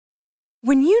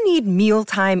When you need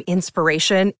mealtime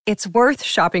inspiration, it's worth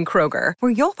shopping Kroger,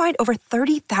 where you'll find over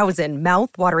 30,000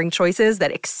 mouth-watering choices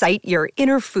that excite your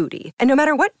inner foodie. And no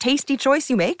matter what tasty choice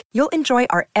you make, you'll enjoy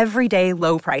our everyday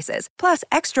low prices, plus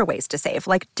extra ways to save,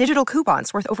 like digital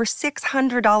coupons worth over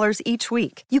 $600 each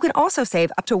week. You can also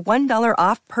save up to $1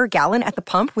 off per gallon at the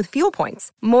pump with fuel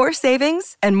points. More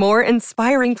savings and more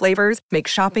inspiring flavors make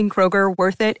shopping Kroger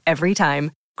worth it every time.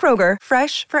 Kroger,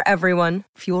 fresh for everyone.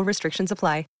 Fuel restrictions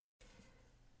apply.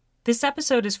 This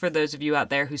episode is for those of you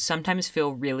out there who sometimes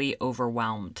feel really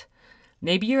overwhelmed.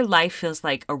 Maybe your life feels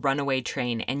like a runaway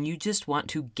train and you just want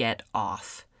to get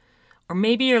off. Or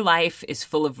maybe your life is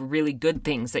full of really good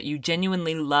things that you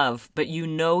genuinely love, but you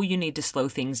know you need to slow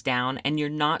things down and you're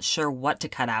not sure what to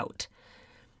cut out.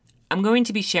 I'm going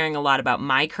to be sharing a lot about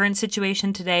my current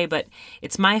situation today, but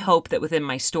it's my hope that within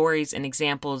my stories and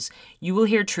examples, you will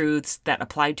hear truths that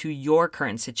apply to your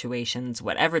current situations,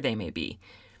 whatever they may be.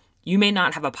 You may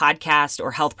not have a podcast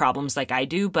or health problems like I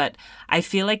do, but I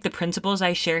feel like the principles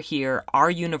I share here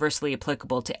are universally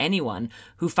applicable to anyone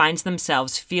who finds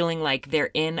themselves feeling like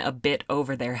they're in a bit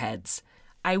over their heads.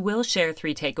 I will share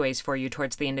 3 takeaways for you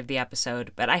towards the end of the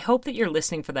episode, but I hope that you're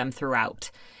listening for them throughout,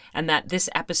 and that this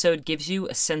episode gives you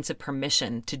a sense of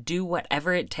permission to do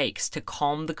whatever it takes to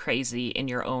calm the crazy in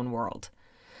your own world.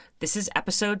 This is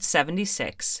episode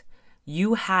 76.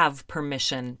 You have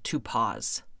permission to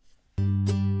pause.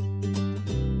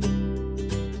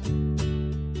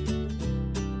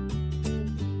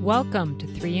 Welcome to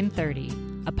 3 in 30,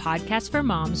 a podcast for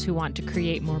moms who want to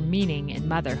create more meaning in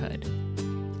motherhood.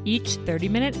 Each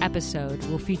 30-minute episode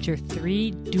will feature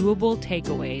 3 doable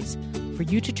takeaways for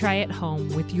you to try at home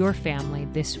with your family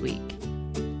this week.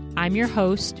 I'm your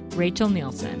host, Rachel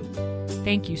Nielsen.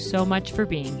 Thank you so much for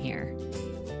being here.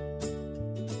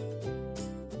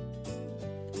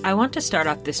 I want to start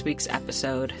off this week's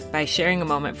episode by sharing a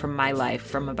moment from my life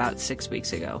from about 6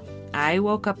 weeks ago. I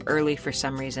woke up early for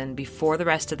some reason. Before the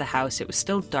rest of the house, it was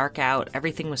still dark out,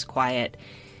 everything was quiet,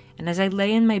 and as I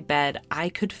lay in my bed, I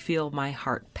could feel my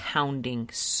heart pounding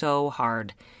so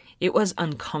hard. It was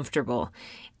uncomfortable,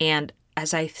 and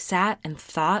as I sat and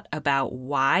thought about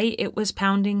why it was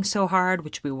pounding so hard,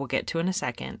 which we will get to in a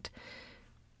second,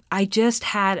 I just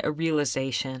had a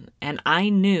realization, and I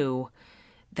knew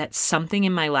that something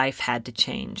in my life had to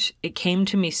change. It came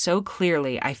to me so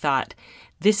clearly. I thought,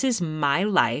 this is my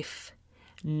life.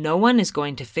 No one is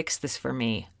going to fix this for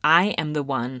me. I am the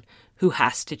one who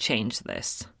has to change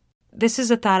this. This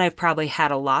is a thought I've probably had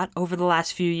a lot over the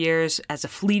last few years as a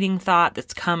fleeting thought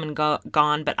that's come and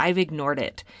gone, but I've ignored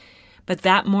it. But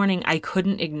that morning, I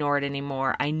couldn't ignore it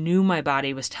anymore. I knew my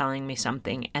body was telling me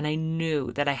something, and I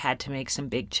knew that I had to make some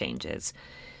big changes.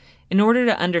 In order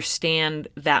to understand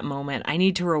that moment, I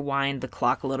need to rewind the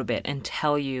clock a little bit and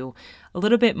tell you a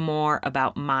little bit more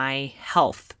about my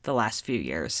health the last few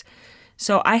years.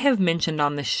 So I have mentioned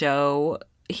on the show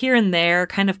here and there,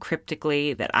 kind of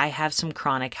cryptically, that I have some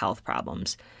chronic health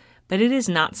problems, but it is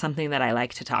not something that I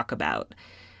like to talk about.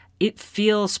 It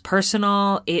feels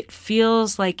personal. It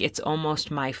feels like it's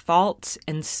almost my fault.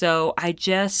 And so I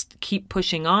just keep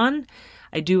pushing on.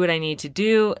 I do what I need to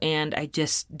do, and I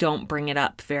just don't bring it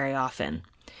up very often.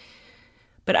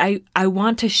 But I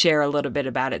want to share a little bit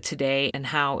about it today and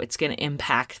how it's going to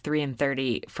impact 3 in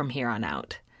 30 from here on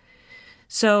out.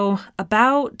 So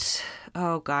about,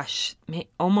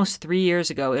 almost 3 years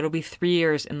ago, it'll be 3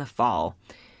 years in the fall,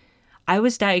 I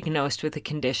was diagnosed with a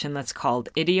condition that's called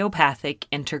idiopathic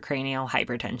intracranial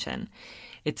hypertension.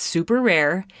 It's super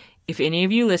rare. If any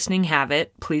of you listening have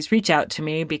it, please reach out to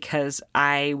me because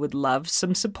I would love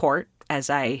some support as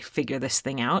I figure this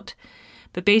thing out.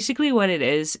 But basically what it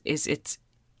is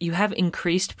you have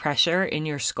increased pressure in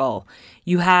your skull.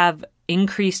 You have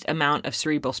increased amount of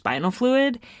cerebral spinal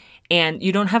fluid, and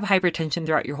you don't have hypertension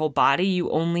throughout your whole body.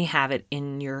 You only have it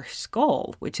in your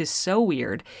skull, which is so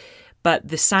weird. But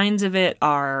the signs of it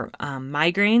are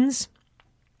migraines,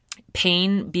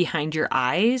 pain behind your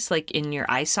eyes, like in your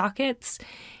eye sockets,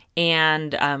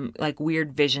 and like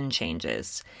weird vision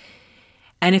changes.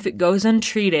 And if it goes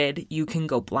untreated, you can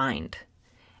go blind.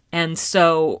 And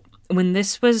so when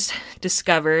this was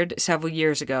discovered several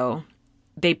years ago,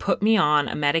 they put me on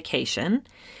a medication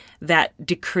that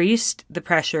decreased the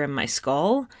pressure in my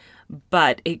skull,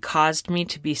 but it caused me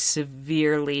to be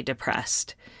severely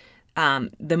depressed.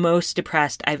 The most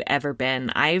depressed I've ever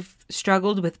been. I've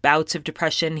struggled with bouts of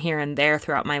depression here and there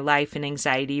throughout my life and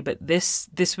anxiety, but this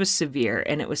was severe,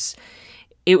 and it was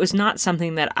not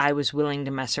something that I was willing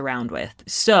to mess around with.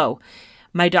 So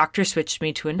my doctor switched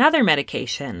me to another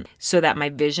medication so that my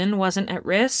vision wasn't at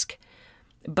risk,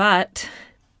 but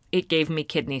it gave me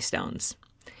kidney stones.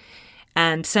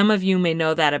 And some of you may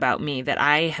know that about me, that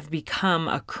I have become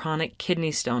a chronic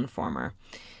kidney stone former.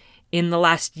 In the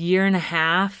last year and a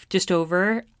half, just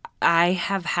over, I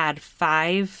have had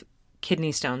 5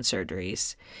 kidney stone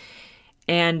surgeries.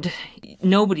 And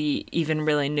nobody even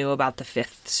really knew about the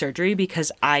 5th surgery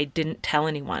because I didn't tell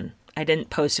anyone. I didn't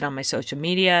post it on my social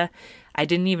media. I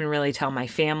didn't even really tell my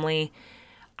family.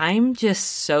 I'm just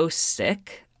so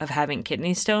sick of having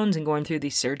kidney stones and going through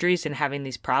these surgeries and having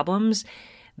these problems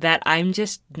that I'm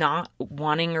just not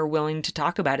wanting or willing to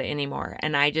talk about it anymore.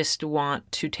 And I just want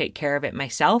to take care of it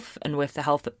myself and with the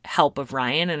help of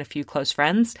Ryan and a few close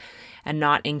friends and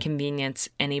not inconvenience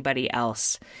anybody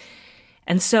else.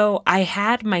 And so I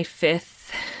had my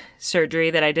 5th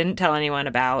surgery that I didn't tell anyone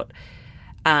about.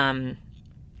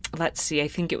 Let's see, I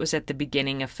think it was at the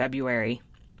beginning of February.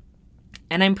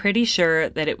 And I'm pretty sure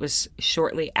that it was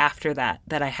shortly after that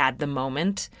I had the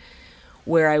moment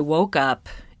where I woke up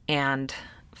and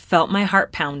felt my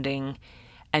heart pounding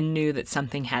and knew that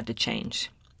something had to change.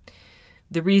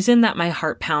 The reason that my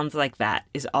heart pounds like that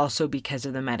is also because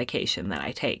of the medication that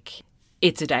I take.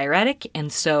 It's a diuretic,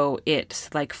 and so it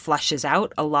flushes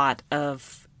out a lot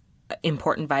of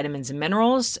important vitamins and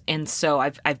minerals. And so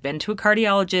I've been to a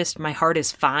cardiologist. My heart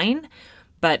is fine,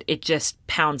 but it just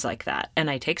pounds like that. And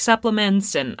I take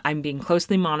supplements and I'm being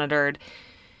closely monitored.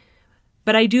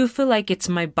 But I do feel like it's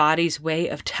my body's way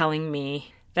of telling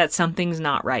me that something's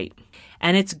not right.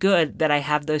 And it's good that I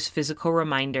have those physical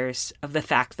reminders of the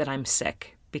fact that I'm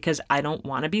sick, because I don't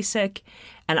want to be sick,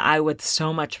 and I would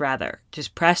so much rather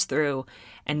just press through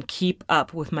and keep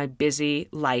up with my busy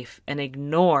life and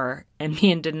ignore and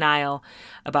be in denial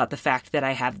about the fact that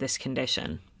I have this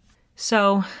condition.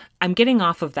 So I'm getting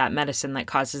off of that medicine that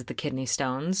causes the kidney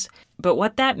stones, but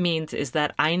what that means is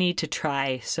that I need to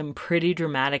try some pretty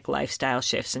dramatic lifestyle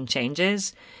shifts and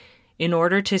changes in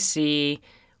order to see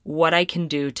what I can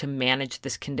do to manage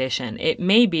this condition. It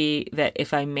may be that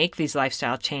if I make these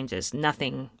lifestyle changes,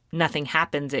 nothing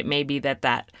happens. It may be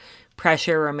that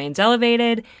pressure remains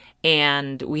elevated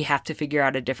and we have to figure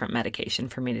out a different medication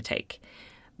for me to take.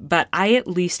 But I at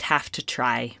least have to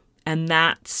try. And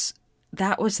that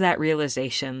was that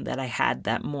realization that I had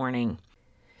that morning.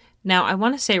 Now, I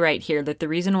want to say right here that the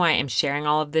reason why I'm sharing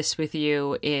all of this with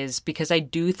you is because I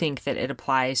do think that it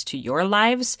applies to your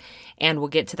lives, and we'll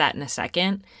get to that in a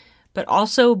second, but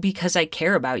also because I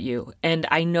care about you, and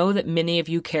I know that many of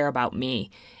you care about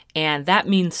me, and that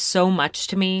means so much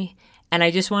to me, and I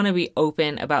just want to be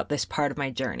open about this part of my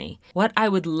journey. What I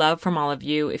would love from all of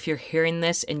you, if you're hearing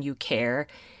this and you care,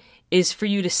 is for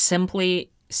you to simply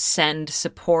send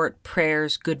support,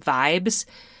 prayers, good vibes.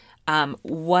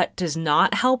 What does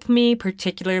not help me,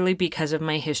 particularly because of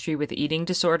my history with eating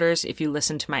disorders, if you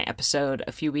listened to my episode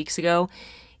a few weeks ago,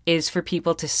 is for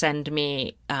people to send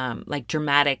me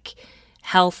dramatic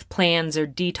health plans or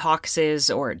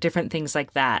detoxes or different things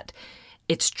like that.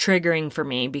 It's triggering for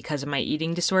me because of my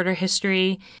eating disorder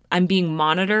history. I'm being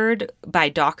monitored by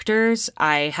doctors.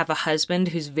 I have a husband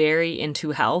who's very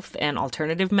into health and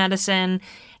alternative medicine,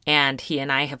 and he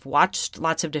and I have watched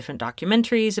lots of different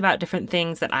documentaries about different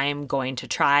things that I am going to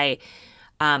try.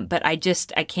 But I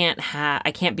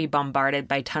can't be bombarded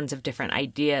by tons of different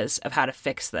ideas of how to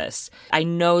fix this. I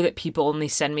know that people only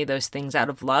send me those things out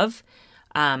of love,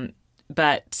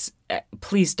 but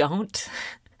please don't.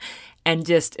 And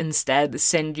just instead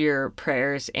send your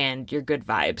prayers and your good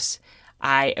vibes.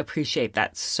 I appreciate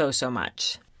that so, so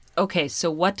much. Okay, so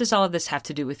what does all of this have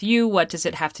to do with you? What does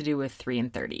it have to do with 3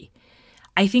 and 30?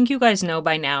 I think you guys know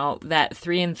by now that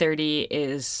 3 and 30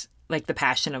 is like the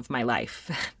passion of my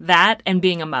life. That and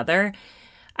being a mother,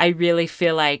 I really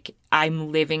feel like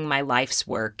I'm living my life's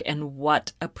work, and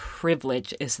what a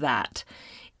privilege is that.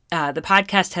 The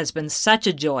podcast has been such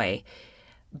a joy,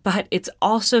 but it's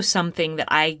also something that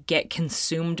I get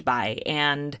consumed by,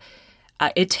 and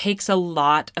it takes a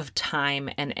lot of time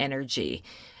and energy.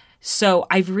 So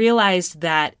I've realized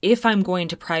that if I'm going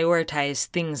to prioritize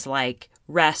things like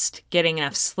rest, getting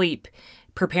enough sleep,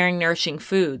 preparing nourishing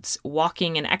foods,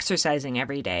 walking and exercising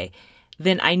every day,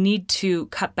 then I need to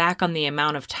cut back on the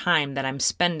amount of time that I'm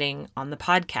spending on the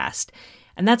podcast.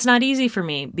 And that's not easy for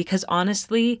me because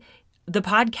honestly, the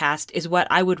podcast is what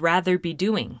I would rather be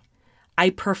doing.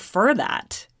 I prefer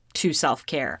that to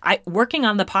self-care. Working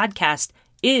on the podcast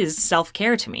is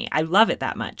self-care to me. I love it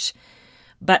that much.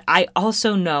 But I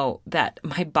also know that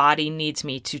my body needs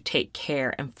me to take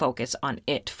care and focus on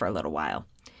it for a little while.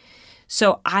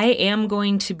 So I am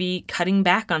going to be cutting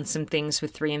back on some things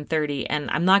with 3 and 30, and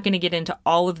I'm not going to get into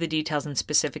all of the details and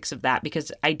specifics of that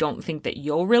because I don't think that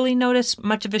you'll really notice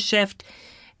much of a shift.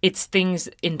 It's things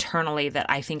internally that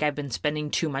I think I've been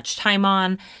spending too much time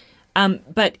on.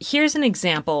 But here's an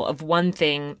example of one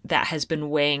thing that has been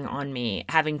weighing on me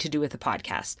having to do with the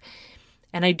podcast.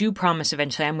 And I do promise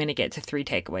eventually I'm going to get to 3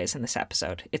 takeaways in this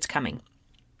episode. It's coming.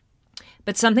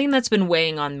 But something that's been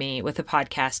weighing on me with the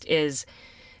podcast is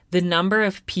the number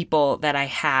of people that I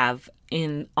have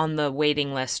on the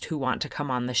waiting list who want to come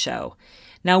on the show.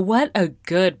 Now, what a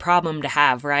good problem to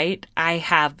have, right? I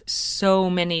have so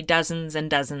many dozens and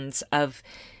dozens of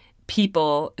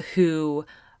people who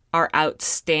are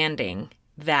outstanding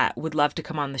that would love to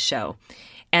come on the show.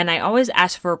 And I always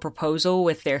ask for a proposal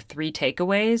with their 3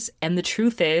 takeaways. And the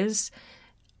truth is,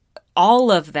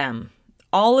 all of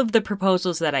the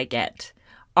proposals that I get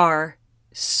are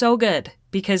so good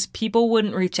because people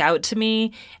wouldn't reach out to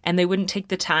me and they wouldn't take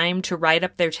the time to write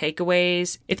up their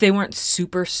takeaways if they weren't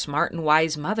super smart and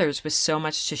wise mothers with so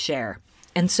much to share.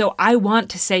 And so I want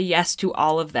to say yes to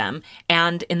all of them.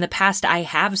 And in the past, I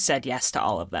have said yes to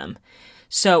all of them.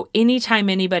 So anytime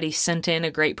anybody sent in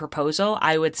a great proposal,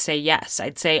 I would say yes.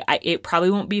 I'd say it probably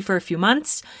won't be for a few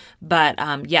months, but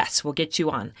yes, we'll get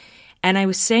you on. And I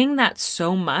was saying that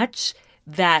so much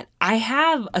that I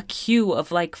have a queue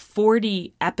of like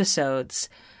 40 episodes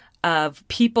of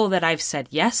people that I've said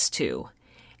yes to.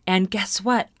 And guess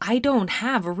what? I don't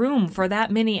have room for that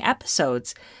many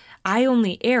episodes. I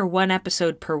only air 1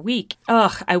 episode per week.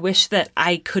 Ugh, I wish that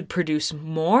I could produce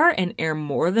more and air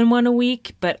more than 1 a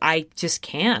week, but I just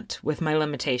can't with my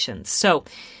limitations. So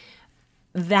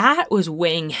that was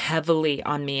weighing heavily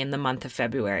on me in the month of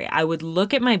February. I would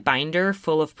look at my binder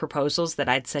full of proposals that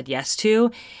I'd said yes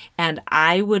to, and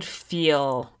I would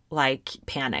feel like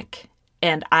panic.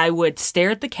 And I would stare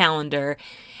at the calendar,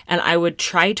 and I would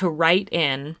try to write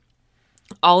in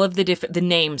all of the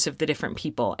names of the different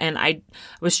people. And I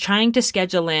was trying to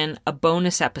schedule in a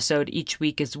bonus episode each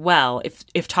week as well.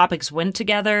 If topics went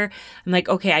together, I'm like,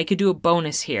 okay, I could do a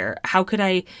bonus here. How could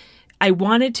I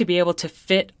wanted to be able to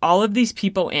fit all of these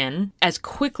people in as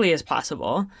quickly as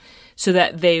possible so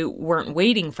that they weren't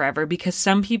waiting forever, because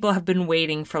some people have been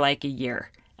waiting for like a year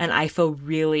and I feel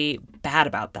really bad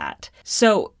about that.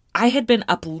 So I had been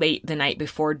up late the night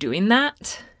before doing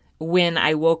that when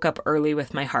I woke up early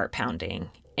with my heart pounding.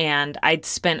 And I'd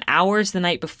spent hours the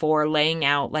night before laying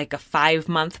out like a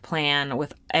 5-month plan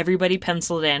with everybody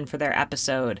penciled in for their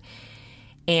episode.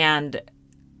 And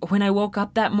when I woke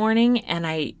up that morning and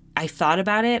I thought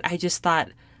about it, I just thought,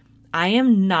 I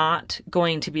am not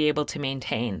going to be able to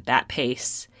maintain that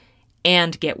pace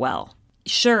and get well.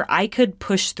 Sure, I could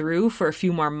push through for a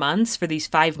few more months, for these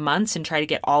 5 months, and try to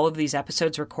get all of these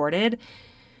episodes recorded.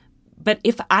 But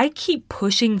if I keep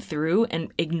pushing through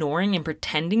and ignoring and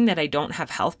pretending that I don't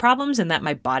have health problems and that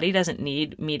my body doesn't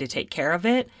need me to take care of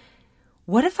it,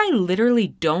 what if I literally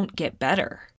don't get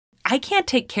better? I can't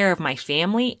take care of my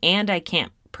family and I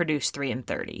can't produce 3 in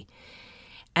 30.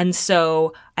 And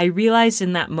so I realized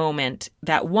in that moment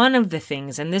that one of the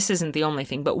things, and this isn't the only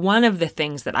thing, but one of the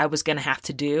things that I was going to have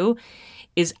to do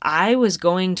is I was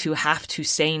going to have to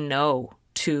say no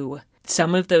to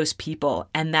some of those people.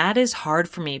 And that is hard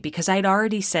for me because I'd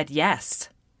already said yes.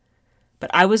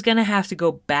 But I was going to have to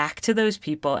go back to those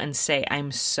people and say,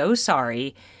 I'm so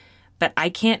sorry, but I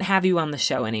can't have you on the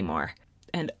show anymore.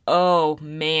 And oh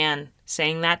man,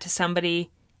 saying that to somebody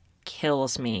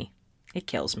kills me. It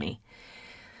kills me.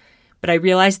 But I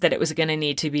realized that it was going to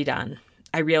need to be done.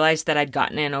 I realized that I'd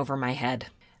gotten in over my head.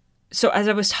 So as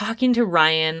I was talking to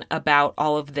Ryan about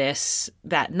all of this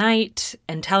that night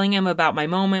and telling him about my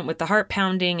moment with the heart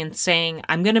pounding and saying,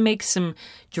 I'm going to make some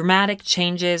dramatic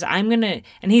changes. And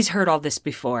he's heard all this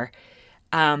before.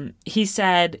 He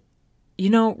said,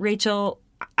 Rachel,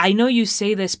 I know you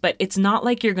say this, but it's not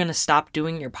like you're going to stop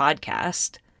doing your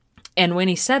podcast. And when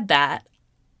he said that,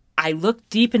 I looked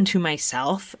deep into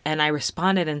myself and I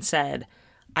responded and said,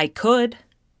 I could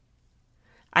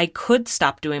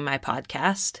stop doing my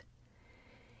podcast.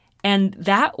 And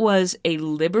that was a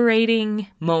liberating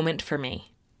moment for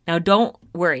me. Now, don't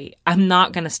worry. I'm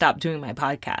not going to stop doing my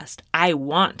podcast. I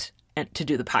want to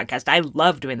do the podcast. I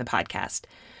love doing the podcast.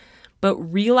 But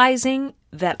realizing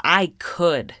that I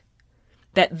could,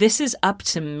 that this is up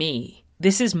to me.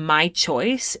 This is my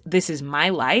choice. This is my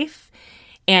life.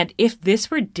 And if this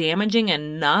were damaging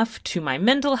enough to my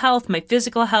mental health, my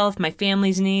physical health, my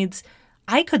family's needs,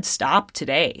 I could stop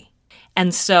today.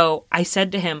 And so I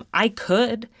said to him, I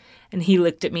could. And he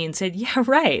looked at me and said, yeah,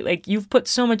 right. Like, you've put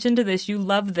so much into this. You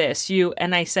love this.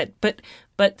 And I said,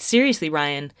 but seriously,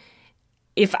 Ryan,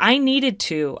 if I needed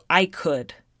to, I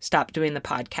could stop doing the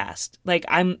podcast. Like,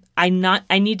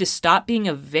 I need to stop being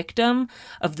a victim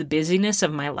of the busyness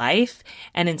of my life.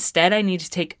 And instead, I need to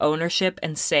take ownership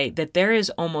and say that there is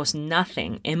almost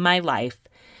nothing in my life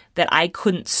that I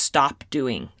couldn't stop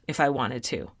doing if I wanted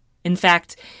to. In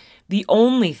fact, the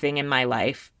only thing in my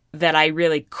life that I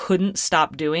really couldn't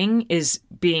stop doing is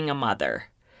being a mother.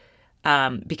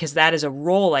 Because that is a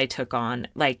role I took on.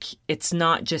 Like, it's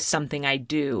not just something I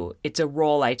do. It's a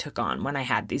role I took on when I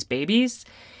had these babies.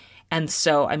 And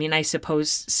so, I mean, I suppose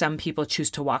some people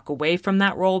choose to walk away from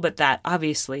that role, but that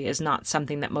obviously is not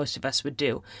something that most of us would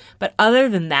do. But other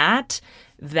than that,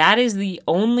 that is the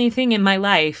only thing in my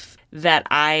life that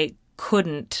I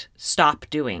couldn't stop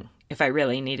doing if I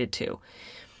really needed to.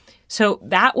 So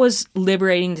that was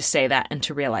liberating to say that and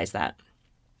to realize that.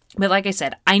 But like I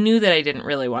said, I knew that I didn't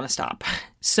really want to stop.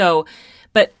 So,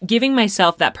 but giving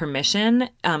myself that permission,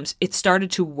 it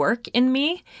started to work in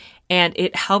me. And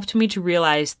it helped me to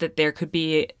realize that there could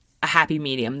be a happy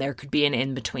medium. There could be an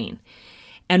in-between.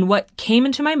 And what came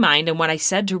into my mind and what I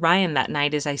said to Ryan that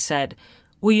night is I said,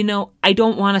 well, you know, I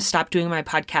don't want to stop doing my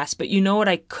podcast, but you know what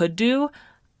I could do?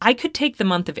 I could take the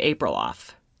month of April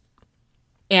off.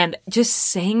 And just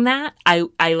saying that,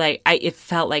 it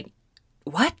felt like,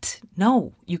 what?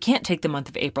 No, you can't take the month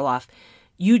of April off.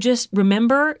 You just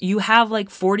remember you have like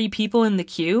 40 people in the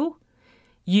queue.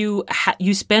 You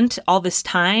spent all this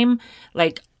time,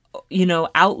 like, you know,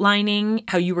 outlining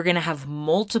how you were going to have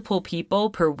multiple people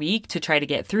per week to try to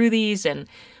get through these, and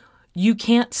you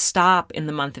can't stop in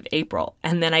the month of April.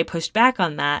 And then I pushed back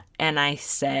on that and I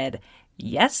said,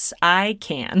 yes, I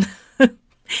can.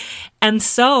 And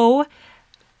so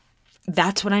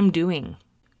that's what I'm doing.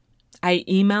 I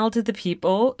emailed the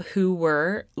people who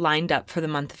were lined up for the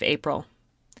month of April.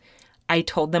 I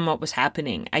told them what was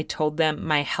happening. I told them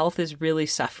my health is really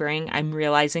suffering. I'm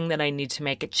realizing that I need to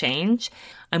make a change.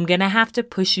 I'm going to have to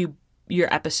push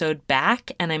your episode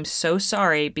back, and I'm so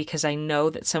sorry because I know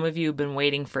that some of you have been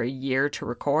waiting for a year to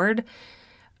record,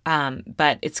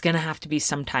 but it's going to have to be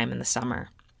sometime in the summer.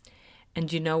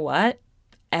 And you know what?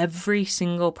 Every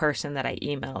single person that I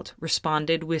emailed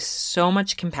responded with so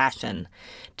much compassion,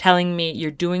 telling me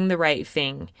you're doing the right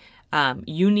thing.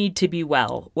 You need to be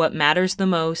well. What matters the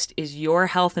most is your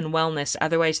health and wellness.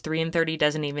 Otherwise, 3 in 30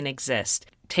 doesn't even exist.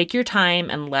 Take your time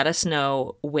and let us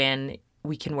know when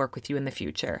we can work with you in the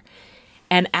future.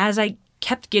 And as I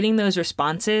kept getting those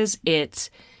responses, it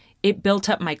built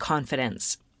up my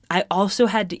confidence. I also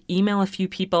had to email a few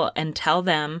people and tell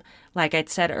them, like I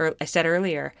said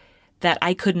earlier, that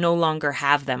I could no longer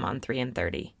have them on 3 in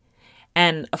 30.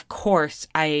 And of course,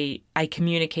 I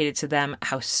communicated to them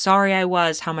how sorry I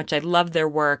was, how much I loved their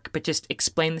work, but just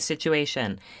explained the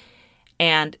situation.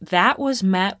 And that was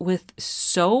met with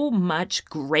so much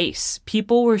grace.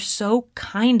 People were so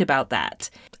kind about that.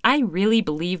 I really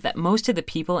believe that most of the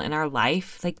people in our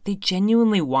life, like, they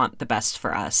genuinely want the best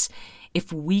for us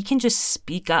if we can just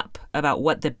speak up about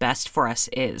what the best for us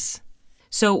is.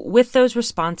 So with those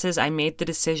responses, I made the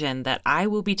decision that I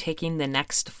will be taking the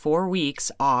next 4 weeks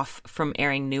off from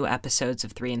airing new episodes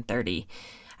of 3 in 30.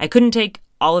 I couldn't take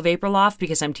all of April off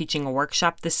because I'm teaching a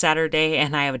workshop this Saturday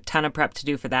and I have a ton of prep to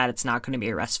do for that. It's not going to be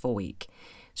a restful week.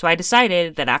 So I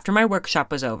decided that after my workshop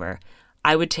was over,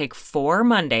 I would take 4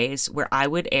 Mondays where I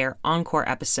would air encore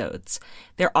episodes.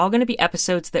 They're all going to be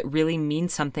episodes that really mean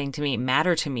something to me,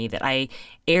 matter to me, that I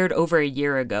aired over a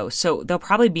year ago. So they'll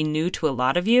probably be new to a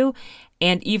lot of you.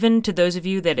 And even to those of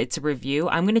you that it's a review,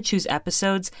 I'm going to choose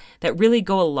episodes that really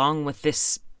go along with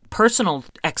this personal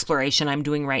exploration I'm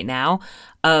doing right now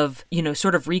of, you know,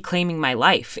 sort of reclaiming my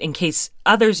life in case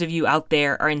others of you out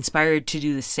there are inspired to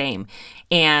do the same.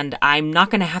 And I'm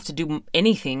not going to have to do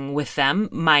anything with them.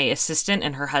 My assistant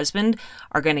and her husband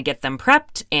are going to get them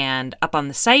prepped and up on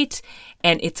the site.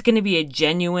 And it's going to be a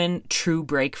genuine, true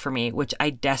break for me, which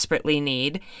I desperately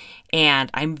need.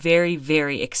 And I'm very,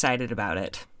 very excited about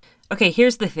it. Okay,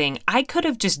 here's the thing. I could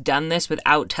have just done this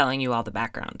without telling you all the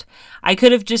background. I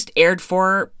could have just aired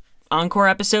 4 encore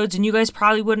episodes and you guys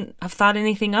probably wouldn't have thought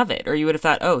anything of it, or you would have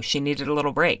thought, oh, she needed a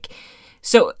little break.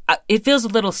 So it feels a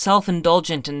little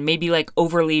self-indulgent and maybe like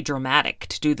overly dramatic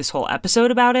to do this whole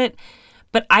episode about it,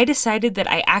 but I decided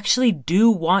that I actually do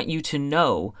want you to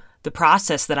know the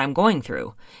process that I'm going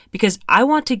through, because I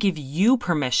want to give you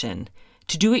permission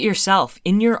to do it yourself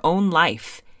in your own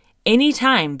life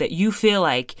anytime that you feel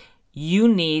like you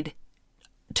need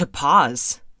to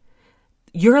pause.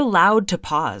 You're allowed to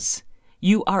pause.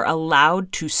 You are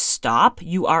allowed to stop.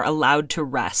 You are allowed to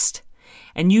rest.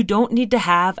 And you don't need to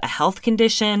have a health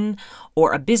condition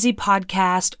or a busy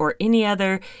podcast or any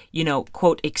other,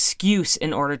 quote, excuse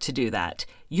in order to do that.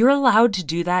 You're allowed to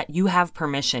do that. You have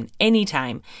permission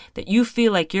anytime that you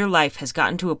feel like your life has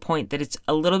gotten to a point that it's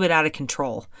a little bit out of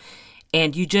control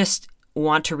and you just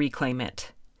want to reclaim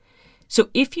it. So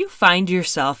if you find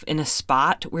yourself in a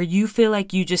spot where you feel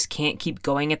like you just can't keep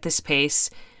going at this pace,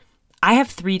 I have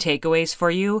 3 takeaways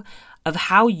for you. of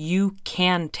how you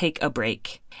can take a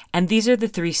break. And these are the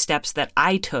 3 steps that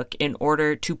I took in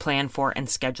order to plan for and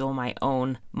schedule my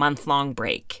own month-long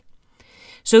break.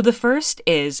 So the first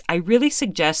is, I really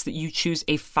suggest that you choose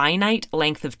a finite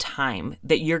length of time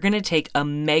that you're going to take a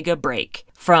mega break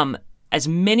from as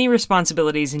many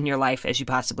responsibilities in your life as you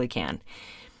possibly can.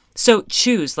 So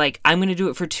choose, like, I'm going to do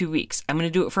it for 2 weeks. I'm going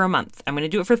to do it for a month. I'm going to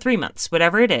do it for 3 months,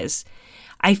 whatever it is.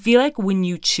 I feel like when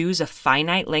you choose a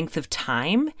finite length of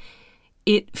time,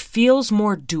 it feels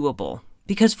more doable.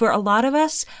 Because for a lot of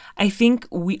us, I think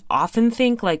we often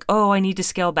think like, oh, I need to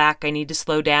scale back. I need to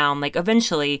slow down. Like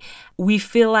eventually we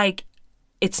feel like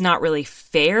it's not really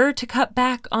fair to cut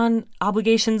back on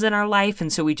obligations in our life.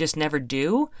 And so we just never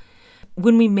do.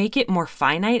 When we make it more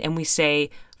finite and we say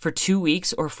for 2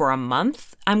 weeks or for a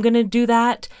month, I'm going to do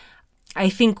that, I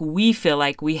think we feel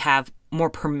like we have more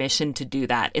permission to do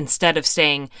that instead of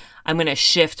saying, I'm going to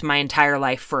shift my entire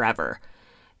life forever.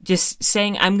 Just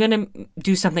saying I'm going to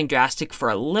do something drastic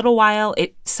for a little while,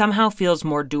 it somehow feels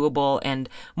more doable and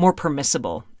more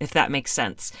permissible, if that makes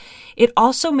sense. It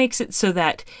also makes it so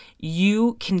that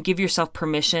you can give yourself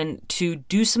permission to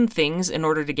do some things in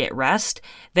order to get rest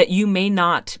that you may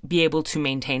not be able to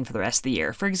maintain for the rest of the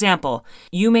year. For example,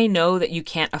 you may know that you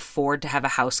can't afford to have a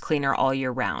house cleaner all year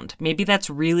round. Maybe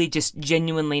that's really just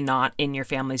genuinely not in your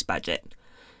family's budget.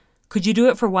 Could you do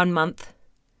it for 1 month?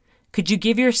 Could you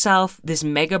give yourself this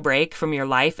mega break from your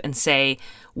life and say,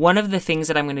 one of the things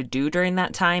that I'm going to do during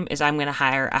that time is I'm going to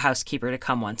hire a housekeeper to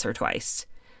come once or twice.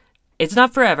 It's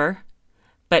not forever,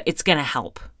 but it's going to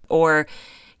help. Or,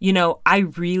 you know, I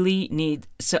really need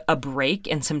a break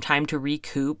and some time to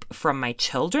recoup from my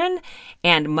children.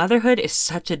 And motherhood is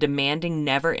such a demanding,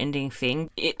 never-ending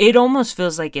thing. It almost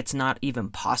feels like it's not even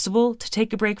possible to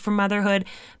take a break from motherhood.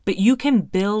 But you can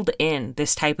build in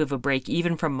this type of a break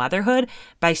even from motherhood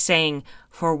by saying,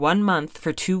 for 1 month,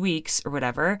 for 2 weeks or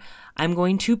whatever, I'm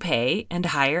going to pay and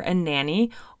hire a nanny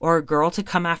or a girl to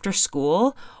come after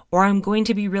school, or I'm going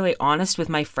to be really honest with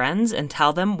my friends and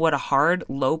tell them what a hard,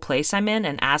 low place I'm in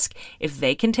and ask if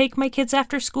they can take my kids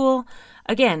after school.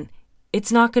 Again,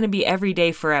 it's not going to be every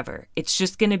day forever. It's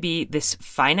just going to be this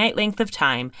finite length of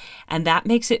time, and that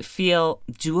makes it feel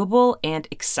doable and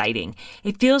exciting.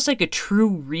 It feels like a true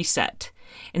reset.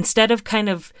 Instead of kind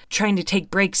of trying to take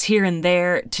breaks here and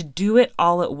there, to do it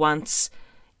all at once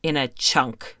in a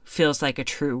chunk feels like a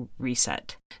true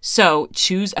reset. So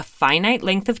choose a finite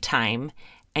length of time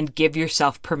and give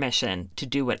yourself permission to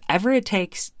do whatever it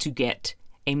takes to get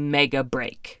a mega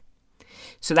break.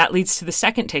 So that leads to the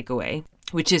second takeaway,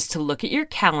 which is to look at your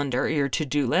calendar, your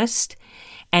to-do list,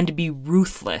 and be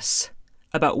ruthless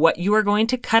about what you are going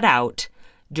to cut out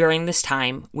during this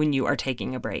time when you are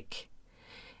taking a break.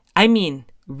 I mean,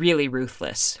 really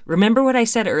ruthless. Remember what I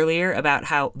said earlier about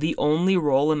how the only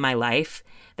role in my life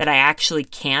that I actually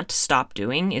can't stop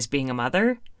doing is being a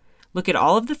mother? Look at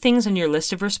all of the things on your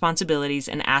list of responsibilities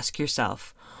and ask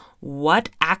yourself, what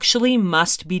actually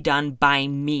must be done by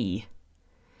me?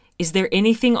 Is there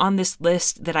anything on this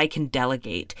list that I can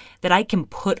delegate, that I can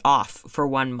put off for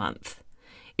 1 month?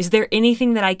 Is there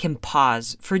anything that I can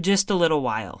pause for just a little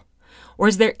while? Or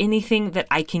is there anything that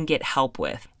I can get help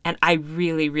with? And I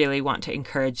really, really want to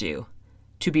encourage you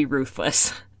to be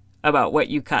ruthless about what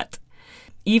you cut.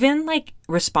 Even like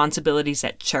responsibilities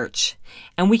at church.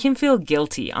 And we can feel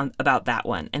guilty about that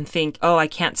one and think, oh, I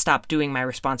can't stop doing my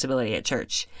responsibility at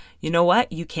church. You know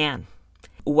what? You can.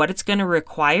 What it's going to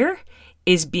require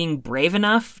is being brave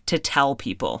enough to tell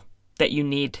people that you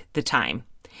need the time.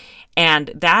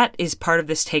 And that is part of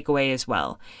this takeaway as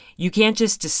well. You can't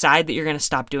just decide that you're going to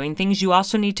stop doing things. You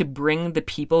also need to bring the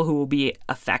people who will be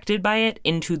affected by it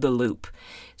into the loop.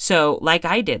 So like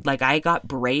I did, like I got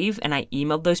brave and I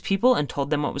emailed those people and told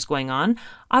them what was going on.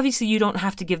 Obviously, you don't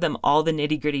have to give them all the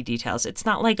nitty-gritty details. It's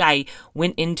not like I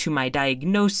went into my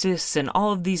diagnosis and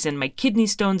all of these and my kidney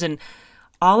stones. And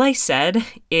all I said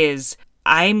is,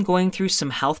 I'm going through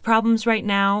some health problems right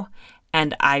now,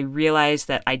 and I realize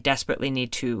that I desperately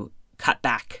need to cut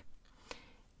back,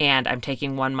 and I'm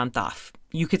taking 1 month off.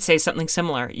 You could say something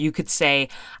similar. You could say,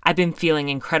 I've been feeling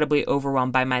incredibly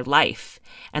overwhelmed by my life,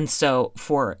 and so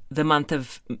for the month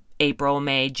of April,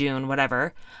 May, June,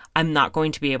 whatever, I'm not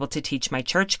going to be able to teach my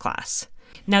church class.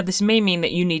 Now, this may mean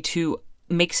that you need to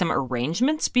make some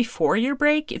arrangements before your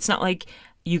break. It's not like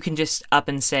you can just up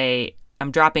and say,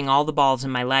 I'm dropping all the balls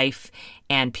in my life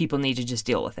and people need to just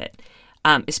deal with it.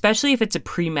 Especially if it's a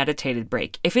premeditated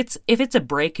break. If it's a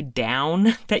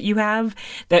breakdown that you have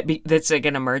that's like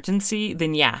an emergency,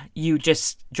 then yeah, you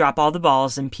just drop all the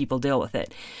balls and people deal with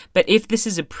it. But if this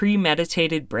is a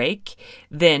premeditated break,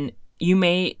 then you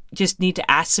may just need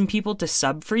to ask some people to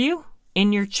sub for you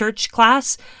in your church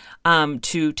class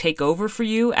to take over for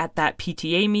you at that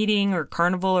PTA meeting or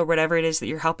carnival or whatever it is that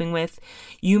you're helping with.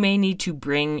 You may need to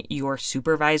bring your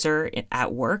supervisor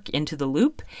at work into the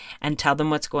loop and tell them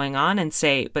what's going on and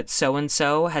say, but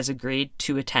so-and-so has agreed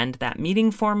to attend that meeting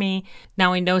for me.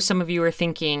 Now, I know some of you are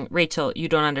thinking, Rachel, you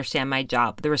don't understand my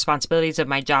job. The responsibilities of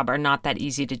my job are not that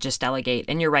easy to just delegate.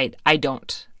 And you're right, I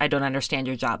don't understand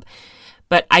your job.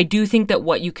 But I do think that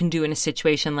what you can do in a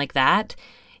situation like that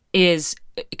is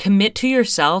commit to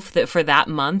yourself that for that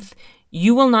month,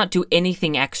 you will not do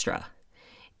anything extra.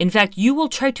 In fact, you will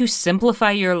try to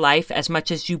simplify your life as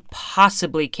much as you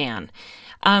possibly can.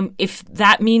 If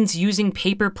that means using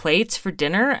paper plates for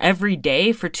dinner every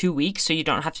day for 2 weeks so you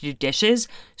don't have to do dishes,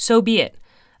 so be it.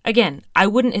 Again, I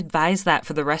wouldn't advise that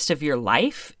for the rest of your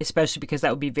life, especially because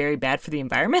that would be very bad for the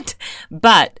environment.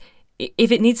 But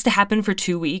if it needs to happen for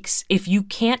 2 weeks, if you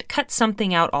can't cut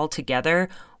something out altogether,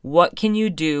 what can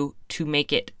you do to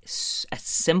make it as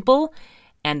simple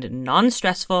and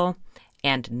non-stressful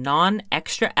and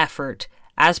non-extra effort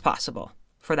as possible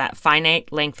for that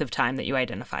finite length of time that you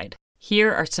identified?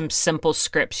 Here are some simple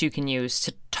scripts you can use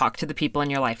to talk to the people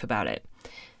in your life about it.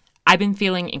 I've been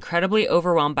feeling incredibly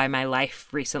overwhelmed by my life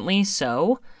recently,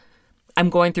 so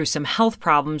I'm going through some health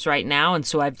problems right now, and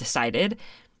so I've decided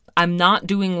I'm not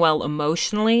doing well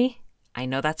emotionally. I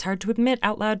know that's hard to admit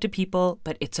out loud to people,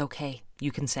 but it's okay.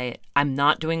 You can say it. I'm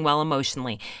not doing well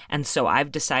emotionally, and so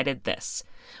I've decided this.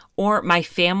 Or my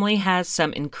family has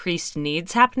some increased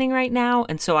needs happening right now,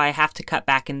 and so I have to cut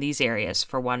back in these areas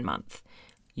for 1 month.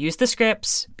 Use the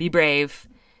scripts. Be brave.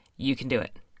 You can do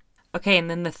it. Okay, and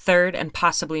then the third and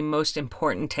possibly most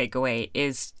important takeaway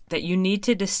is that you need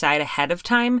to decide ahead of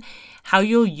time how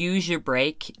you'll use your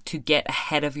break to get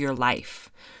ahead of your life,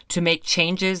 to make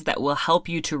changes that will help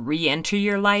you to re-enter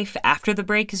your life after the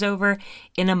break is over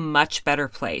in a much better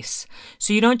place.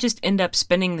 So you don't just end up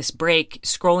spending this break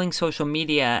scrolling social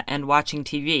media and watching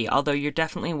TV, although you're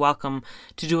definitely welcome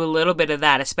to do a little bit of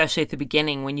that, especially at the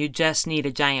beginning when you just need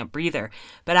a giant breather.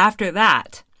 But after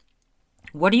that,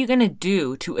 what are you going to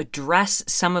do to address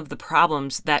some of the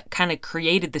problems that kind of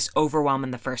created this overwhelm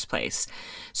in the first place?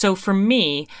 So for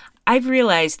me, I've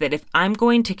realized that if I'm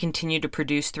going to continue to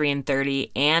produce 3 in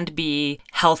 30 and be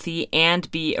healthy and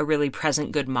be a really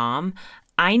present, good mom,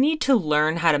 I need to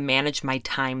learn how to manage my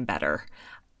time better.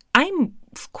 I'm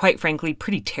quite frankly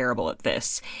pretty terrible at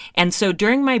this. And so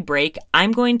during my break,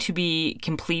 I'm going to be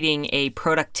completing a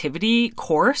productivity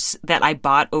course that I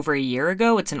bought over a year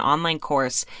ago. It's an online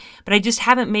course, but I just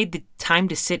haven't made the time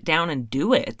to sit down and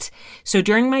do it. So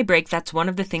during my break, that's one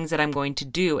of the things that I'm going to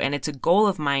do. And it's a goal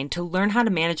of mine to learn how to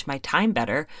manage my time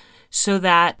better so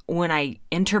that when I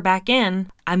enter back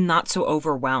in, I'm not so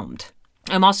overwhelmed.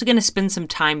 I'm also going to spend some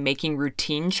time making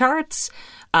routine charts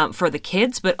for the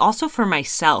kids, but also for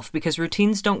myself, because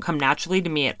routines don't come naturally to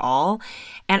me at all.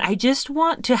 And I just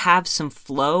want to have some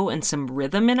flow and some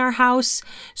rhythm in our house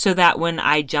so that when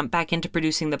I jump back into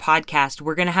producing the podcast,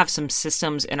 we're going to have some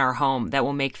systems in our home that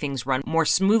will make things run more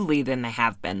smoothly than they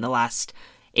have been the last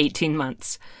 18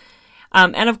 months.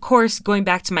 And of course, going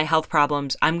back to my health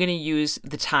problems, I'm going to use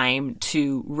the time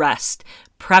to rest,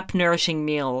 prep nourishing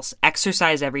meals,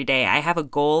 exercise every day. I have a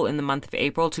goal in the month of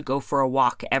April to go for a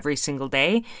walk every single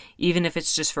day, even if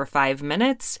it's just for 5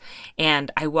 minutes. And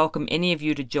I welcome any of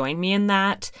you to join me in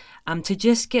that, to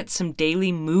just get some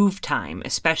daily move time,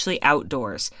 especially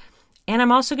outdoors. And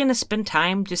I'm also going to spend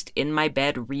time just in my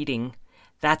bed reading.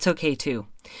 That's okay too.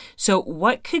 So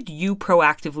what could you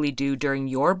proactively do during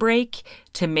your break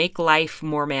to make life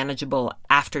more manageable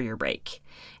after your break?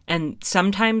 And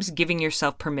sometimes giving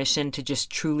yourself permission to just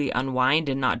truly unwind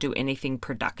and not do anything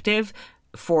productive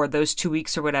for those 2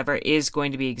 weeks or whatever is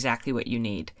going to be exactly what you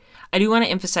need. I do want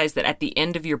to emphasize that at the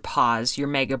end of your pause, your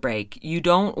mega break, you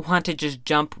don't want to just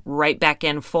jump right back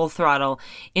in full throttle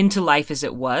into life as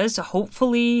it was.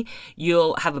 Hopefully,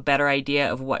 you'll have a better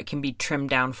idea of what can be trimmed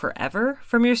down forever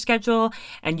from your schedule,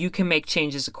 and you can make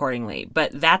changes accordingly.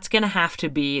 But that's going to have to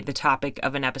be the topic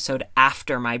of an episode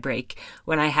after my break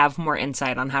when I have more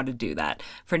insight on how to do that.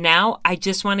 For now, I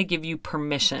just want to give you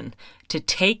permission to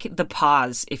take the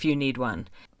pause if you need one.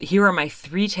 Here are my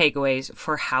 3 takeaways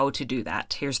for how to do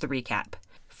that. Here's the recap.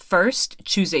 First,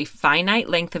 choose a finite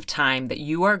length of time that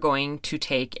you are going to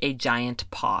take a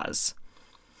giant pause.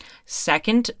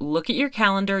 Second, look at your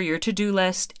calendar, your to-do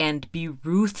list, and be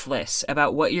ruthless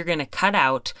about what you're going to cut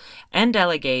out and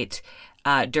delegate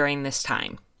during this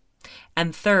time.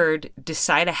 And third,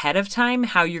 decide ahead of time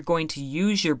how you're going to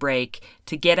use your break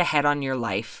to get ahead on your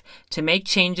life, to make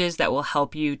changes that will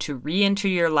help you to re-enter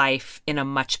your life in a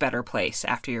much better place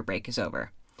after your break is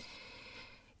over.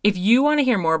 If you want to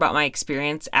hear more about my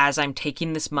experience as I'm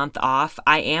taking this month off,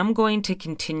 I am going to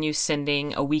continue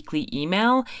sending a weekly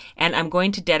email, and I'm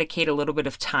going to dedicate a little bit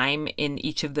of time in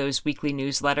each of those weekly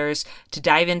newsletters to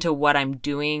dive into what I'm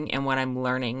doing and what I'm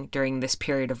learning during this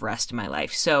period of rest in my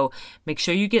life. So make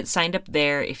sure you get signed up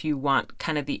there if you want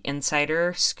kind of the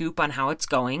insider scoop on how it's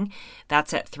going.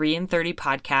 That's at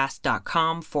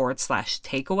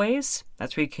 3in30podcast.com/takeaways.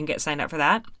 That's where you can get signed up for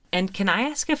that. And can I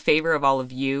ask a favor of all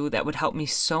of you that would help me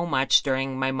so much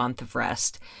during my month of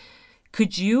rest?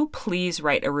 Could you please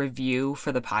write a review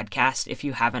for the podcast if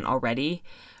you haven't already?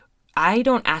 I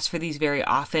don't ask for these very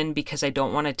often because I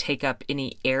don't want to take up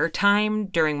any airtime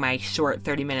during my short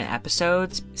 30-minute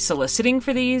episodes soliciting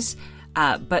for these,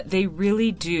 but they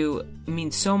really do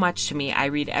mean so much to me. I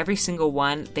read every single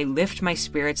one. They lift my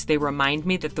spirits. They remind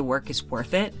me that the work is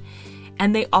worth it.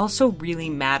 And they also really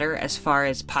matter as far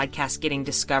as podcasts getting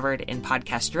discovered in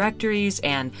podcast directories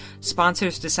and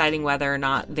sponsors deciding whether or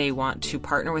not they want to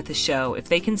partner with the show. If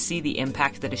they can see the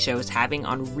impact that a show is having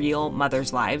on real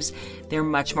mothers' lives, they're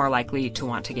much more likely to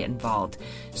want to get involved.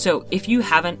 So if you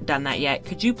haven't done that yet,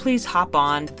 could you please hop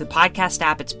on the podcast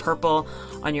app? It's purple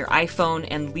on your iPhone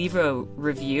and leave a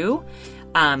review.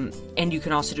 And you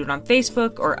can also do it on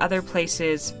Facebook or other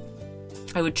places.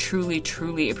 I would truly,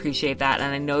 truly appreciate that.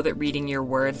 And I know that reading your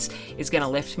words is going to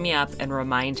lift me up and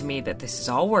remind me that this is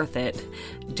all worth it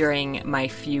during my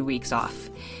few weeks off.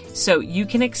 So you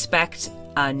can expect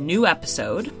a new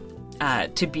episode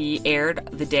to be aired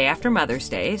the day after Mother's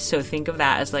Day. So think of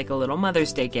that as like a little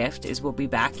Mother's Day gift, is we'll be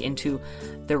back into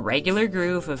the regular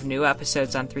groove of new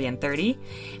episodes on 3 in 30.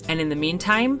 And in the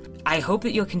meantime, I hope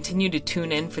that you'll continue to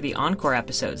tune in for the encore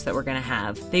episodes that we're going to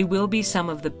have. They will be some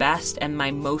of the best and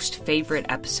my most favorite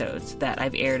episodes that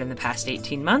I've aired in the past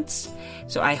 18 months.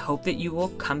 So I hope that you will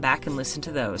come back and listen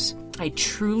to those. I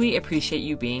truly appreciate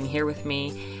you being here with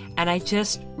me. And I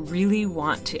just really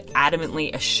want to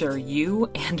adamantly assure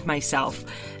you and myself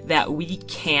that we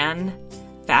can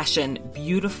fashion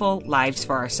beautiful lives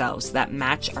for ourselves that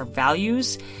match our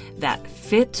values, that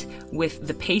fit with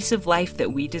the pace of life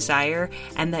that we desire,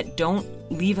 and that don't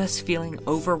leave us feeling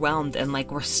overwhelmed and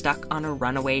like we're stuck on a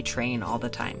runaway train all the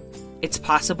time. It's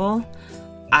possible.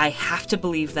 I have to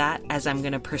believe that, as I'm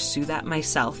going to pursue that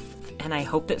myself. And I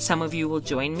hope that some of you will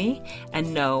join me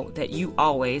and know that you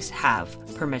always have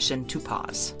permission to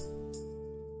pause.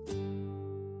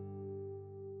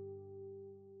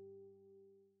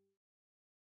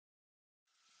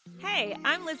 Hey,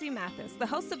 I'm Lizzie Mathis, the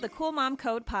host of the Cool Mom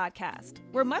Code podcast,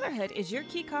 where motherhood is your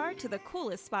key card to the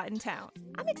coolest spot in town.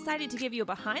 I'm excited to give you a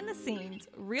behind-the-scenes,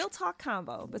 real talk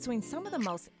combo between some of the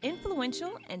most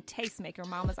influential and tastemaker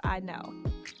mamas I know.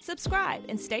 Subscribe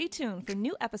and stay tuned for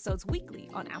new episodes weekly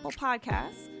on Apple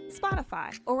Podcasts,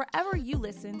 Spotify, or wherever you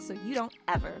listen so you don't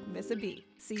ever miss a beat.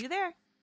 See you there.